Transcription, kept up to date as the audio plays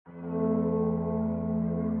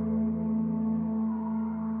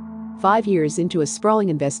5 years into a sprawling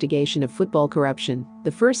investigation of football corruption, the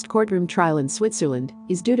first courtroom trial in Switzerland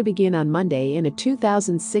is due to begin on Monday in a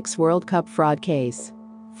 2006 World Cup fraud case.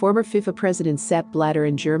 Former FIFA President Sepp Blatter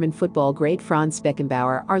and German football great Franz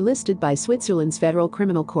Beckenbauer are listed by Switzerland's Federal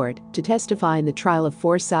Criminal Court to testify in the trial of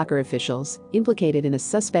 4 soccer officials implicated in a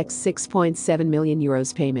suspect's €6.7 million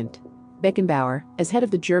payment. Beckenbauer, as head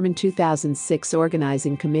of the German 2006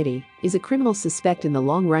 organizing committee, is a criminal suspect in the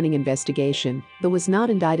long-running investigation, though was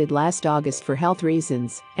not indicted last August for health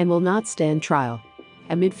reasons and will not stand trial.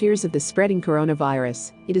 Amid fears of the spreading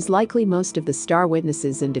coronavirus, it is likely most of the star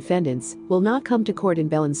witnesses and defendants will not come to court in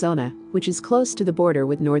Bellinzona, which is close to the border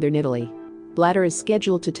with northern Italy. Blatter is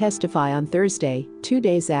scheduled to testify on Thursday, 2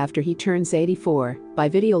 days after he turns 84, by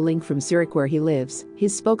video link from Zurich where he lives,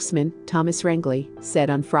 his spokesman, Thomas Rengli,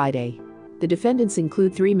 said on Friday. The defendants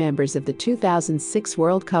include 3 members of the 2006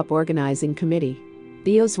 World Cup Organizing Committee,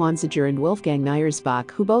 Theo Zwanziger and Wolfgang Niersbach,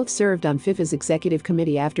 who both served on FIFA's executive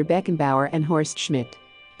committee after Beckenbauer and Horst Schmidt.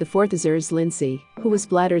 The fourth is Urs Lindsay, who was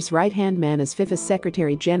Blatter's right-hand man as FIFA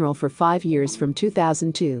Secretary General for 5 years from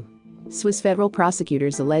 2002. Swiss federal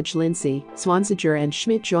prosecutors allege Lindsay, Zwanziger and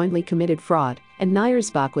Schmidt jointly committed fraud, and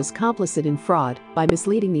Niersbach was complicit in fraud by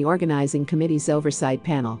misleading the organizing committee's oversight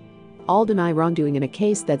panel. All deny wrongdoing in a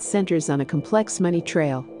case that centers on a complex money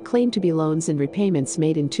trail, claimed to be loans and repayments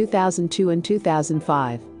made in 2002 and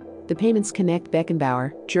 2005. The payments connect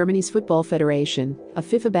Beckenbauer, Germany's football federation, a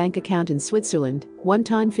FIFA bank account in Switzerland,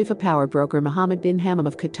 one-time FIFA power broker Mohammed bin Hammam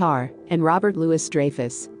of Qatar, and Robert Louis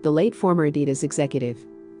Dreyfus, the late former Adidas executive.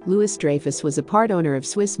 Louis Dreyfus was a part owner of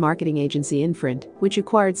Swiss marketing agency Infront, which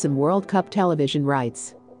acquired some World Cup television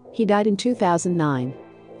rights. He died in 2009.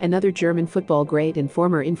 Another German football great and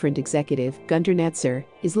former Infront executive, Gunter Netzer,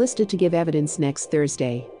 is listed to give evidence next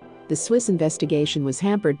Thursday. The Swiss investigation was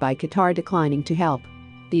hampered by Qatar declining to help.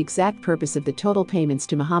 The exact purpose of the total payments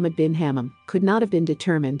to Mohammed bin Hammam could not have been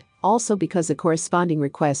determined, also because a corresponding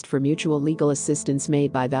request for mutual legal assistance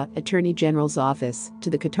made by the Attorney General's office to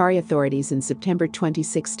the Qatari authorities in September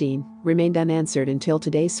 2016 remained unanswered until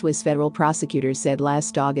today, Swiss federal prosecutors said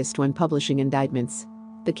last August when publishing indictments.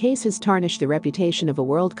 The case has tarnished the reputation of a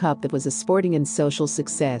World Cup that was a sporting and social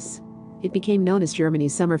success. It became known as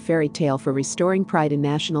Germany's summer fairy tale for restoring pride in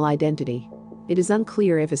national identity. It is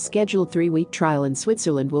unclear if a scheduled 3-week trial in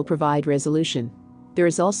Switzerland will provide resolution. There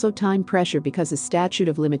is also time pressure because a statute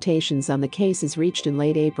of limitations on the case is reached in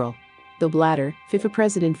late April. Though Blatter, FIFA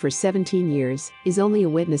president for 17 years, is only a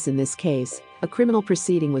witness in this case, a criminal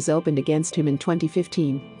proceeding was opened against him in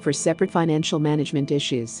 2015 for separate financial management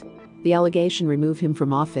issues. The allegation removed him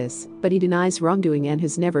from office, but he denies wrongdoing and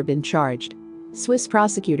has never been charged. Swiss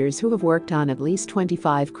prosecutors who have worked on at least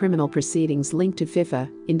 25 criminal proceedings linked to FIFA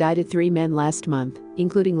indicted 3 men last month,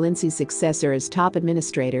 including Lindsay's successor as top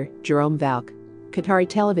administrator, Jerome Valcke. Qatari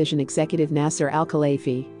television executive Nasser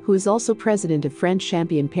Al-Khelaifi, who is also president of French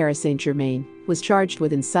champion Paris Saint-Germain, was charged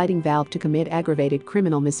with inciting Valcke to commit aggravated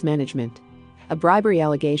criminal mismanagement. A bribery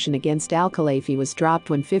allegation against Al-Khelaifi was dropped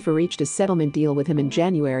when FIFA reached a settlement deal with him in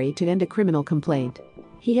January to end a criminal complaint.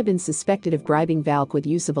 He had been suspected of bribing Valcke with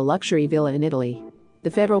use of a luxury villa in Italy.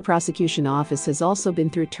 The Federal Prosecution Office has also been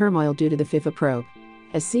through turmoil due to the FIFA probe.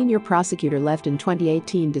 A senior prosecutor left in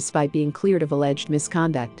 2018 despite being cleared of alleged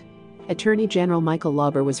misconduct. Attorney General Michael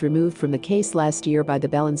Lauber was removed from the case last year by the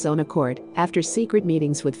Bellinzona court after secret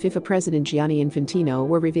meetings with FIFA President Gianni Infantino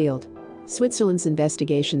were revealed. Switzerland's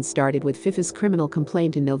investigation started with FIFA's criminal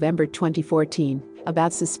complaint in November 2014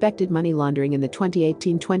 about suspected money laundering in the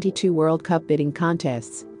 2018-22 World Cup bidding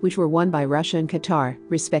contests, which were won by Russia and Qatar,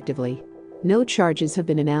 respectively. No charges have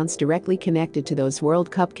been announced directly connected to those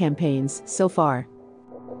World Cup campaigns so far.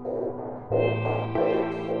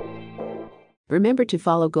 Remember to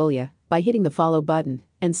follow Golia by hitting the follow button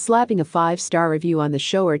and slapping a 5-star review on the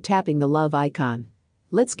show or tapping the love icon.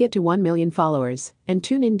 Let's get to 1 million followers and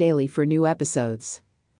tune in daily for new episodes.